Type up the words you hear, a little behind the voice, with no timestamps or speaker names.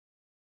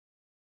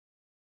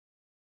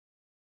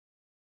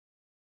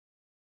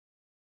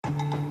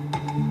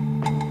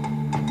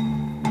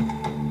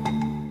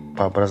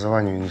по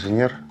образованию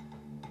инженер.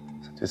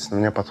 Соответственно, у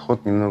меня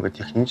подход немного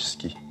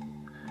технический.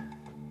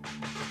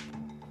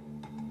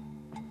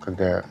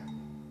 Когда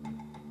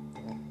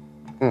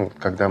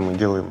мы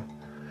делаем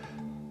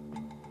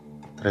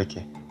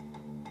треки.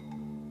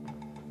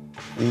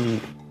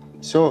 И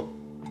все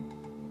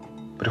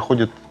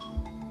приходит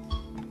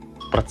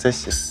в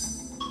процессе.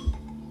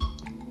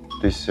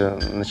 То есть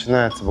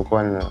начинается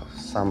буквально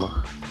с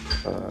самых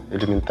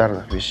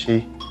элементарных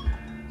вещей,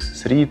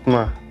 с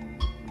ритма,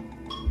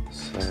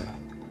 с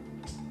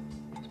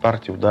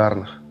партий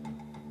ударных.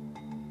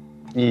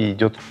 И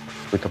идет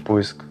какой-то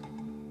поиск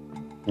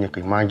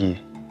некой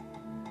магии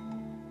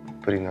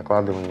при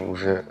накладывании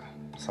уже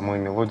самой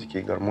мелодики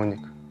и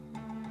гармоник.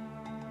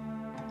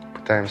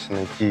 Пытаемся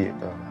найти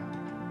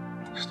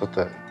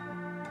что-то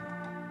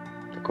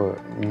такое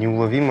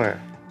неуловимое,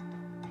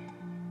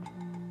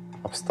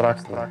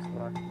 абстрактное.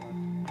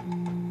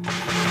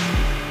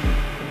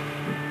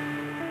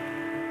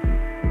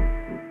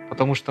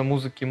 Потому что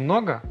музыки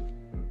много,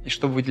 и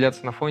чтобы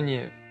выделяться на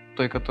фоне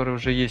той, которая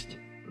уже есть,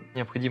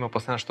 необходимо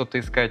постоянно что-то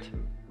искать.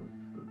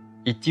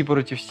 Идти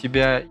против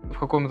себя, в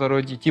каком-то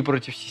роде идти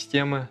против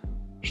системы,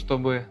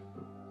 чтобы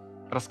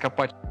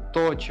раскопать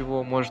то,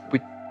 чего, может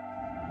быть,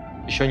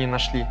 еще не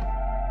нашли.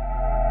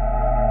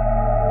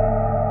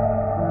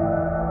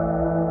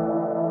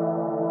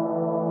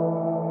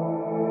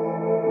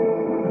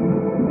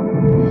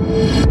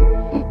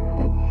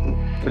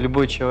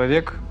 Любой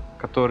человек,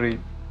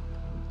 который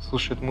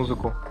слушает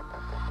музыку,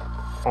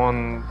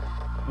 он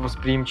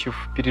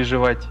восприимчив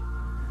переживать,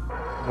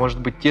 может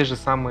быть, те же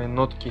самые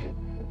нотки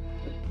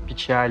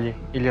печали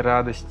или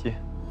радости.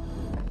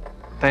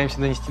 Пытаемся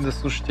донести до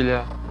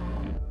слушателя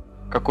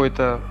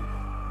какой-то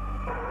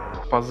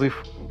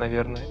позыв,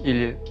 наверное,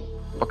 или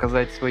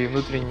показать свои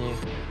внутренние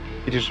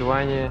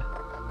переживания.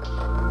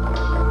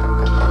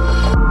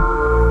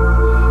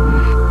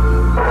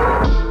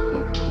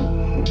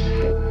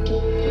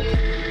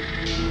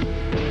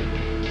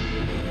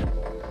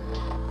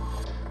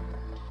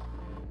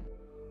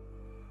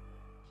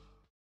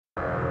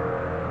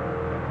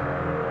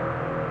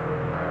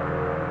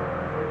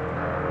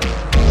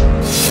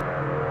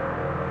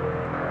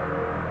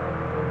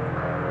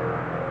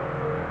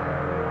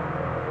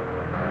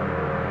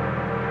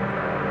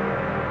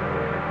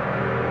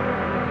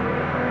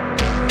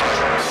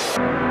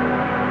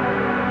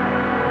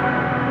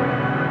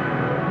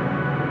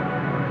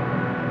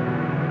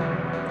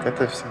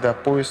 Это всегда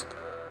поиск,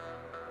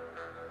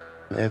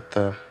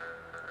 это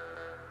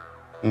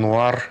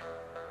нуар,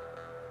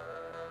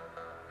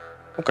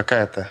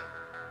 какая-то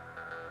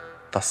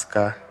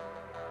тоска.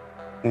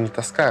 Не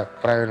тоска,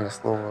 правильное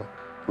слово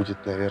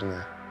будет,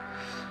 наверное.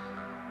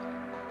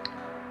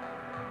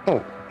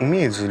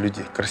 Умеют же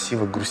люди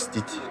красиво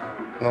грустить.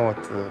 Но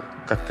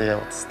как-то я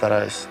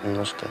стараюсь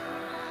немножко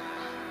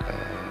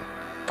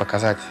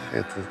показать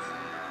это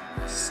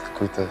с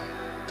какой-то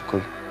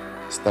такой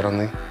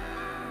стороны.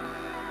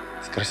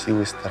 С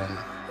красивой стороны.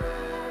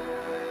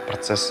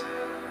 Процесс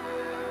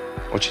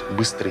очень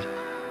быстрый,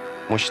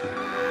 мощный.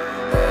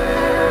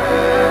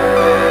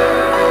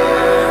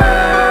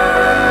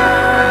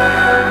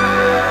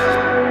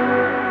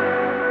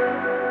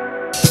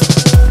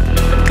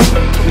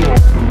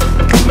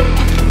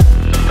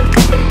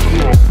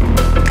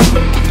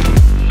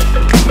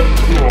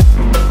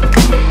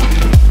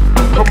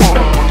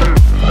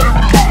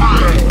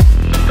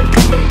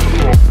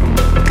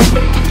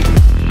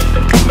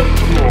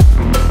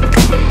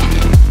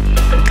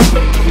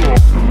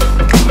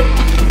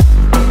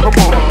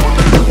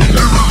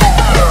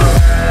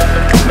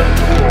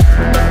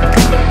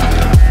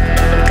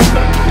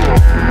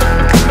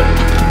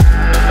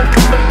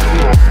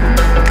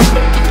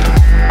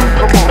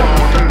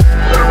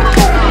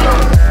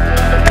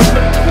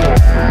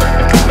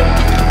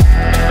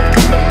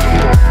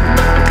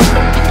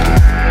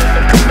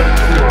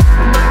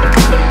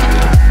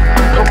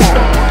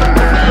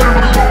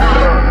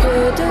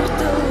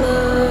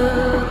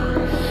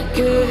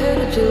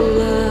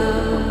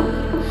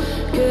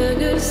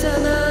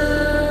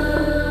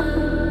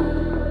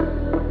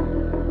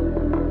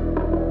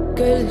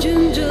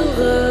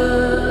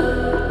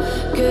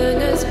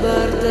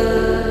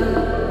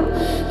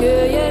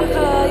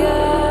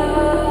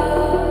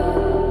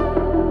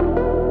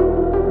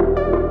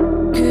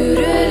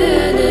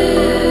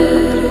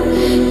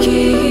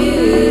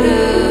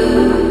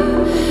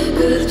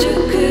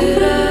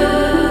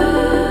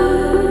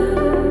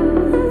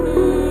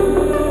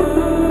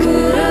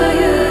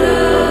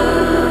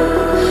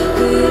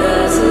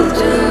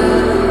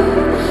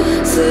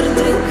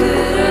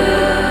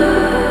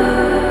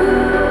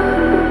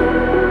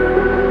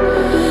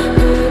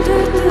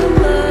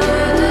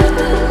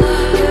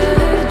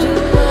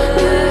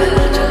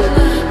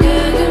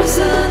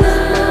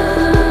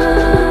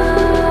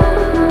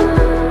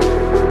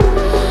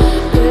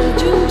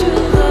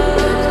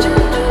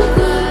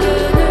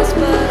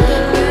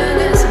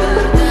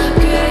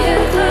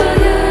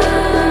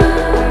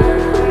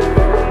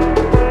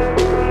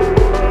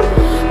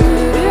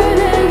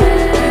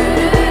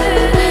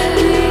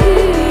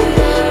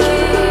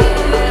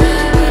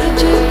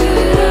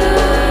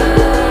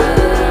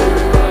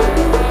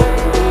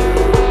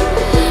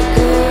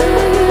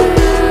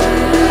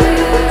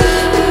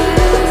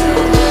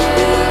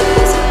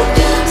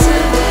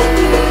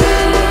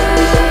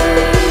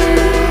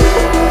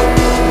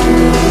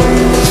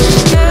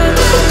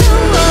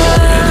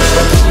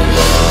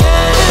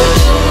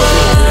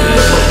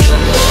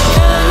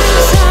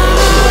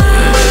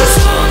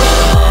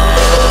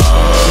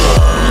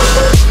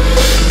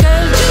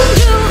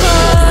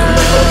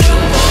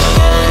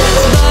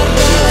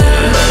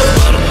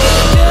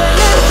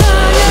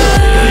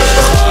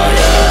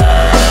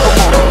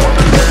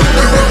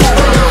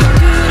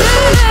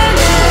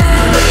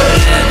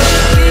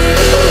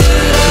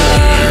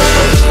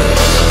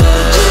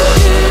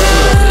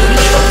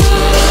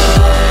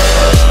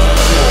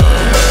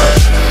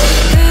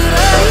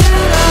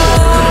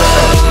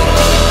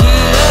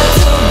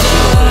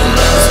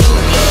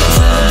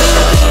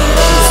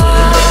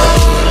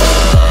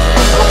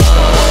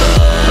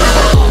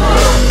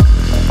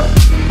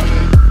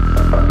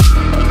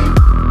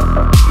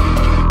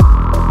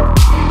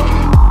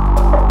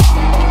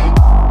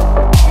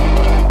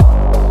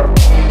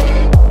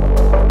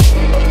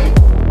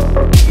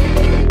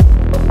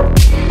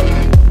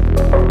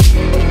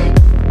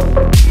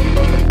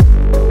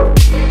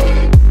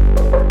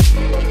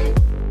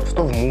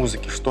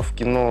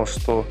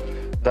 что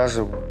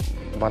даже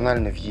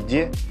банально в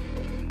еде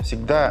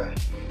всегда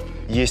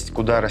есть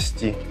куда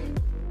расти.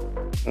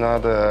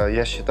 Надо,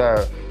 я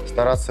считаю,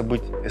 стараться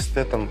быть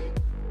эстетом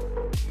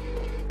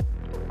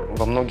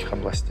во многих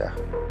областях.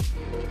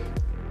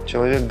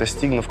 Человек,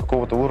 достигнув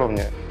какого-то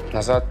уровня,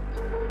 назад,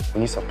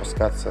 вниз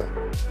опускаться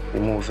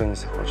ему уже не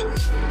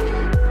захочется.